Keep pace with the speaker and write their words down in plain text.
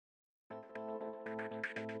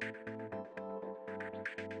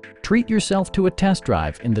Treat yourself to a test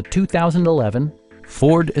drive in the 2011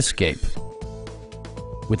 Ford Escape.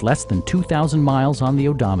 With less than 2,000 miles on the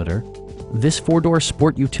odometer, this four-door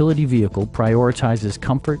sport utility vehicle prioritizes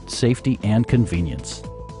comfort, safety, and convenience.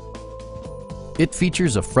 It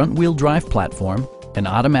features a front-wheel drive platform, an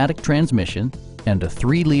automatic transmission, and a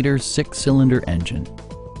 3-liter 6-cylinder engine.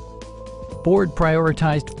 Ford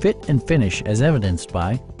prioritized fit and finish as evidenced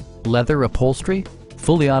by leather upholstery,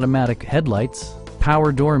 fully automatic headlights,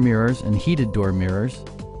 power door mirrors and heated door mirrors,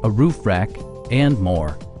 a roof rack, and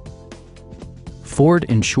more. Ford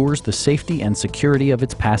ensures the safety and security of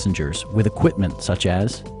its passengers with equipment such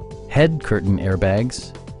as head curtain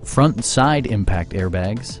airbags, front and side impact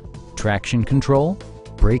airbags, traction control,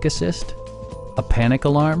 brake assist, a panic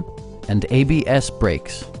alarm, and ABS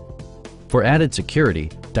brakes. For added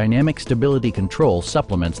security, dynamic stability control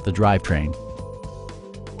supplements the drivetrain.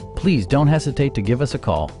 Please don't hesitate to give us a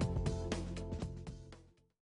call.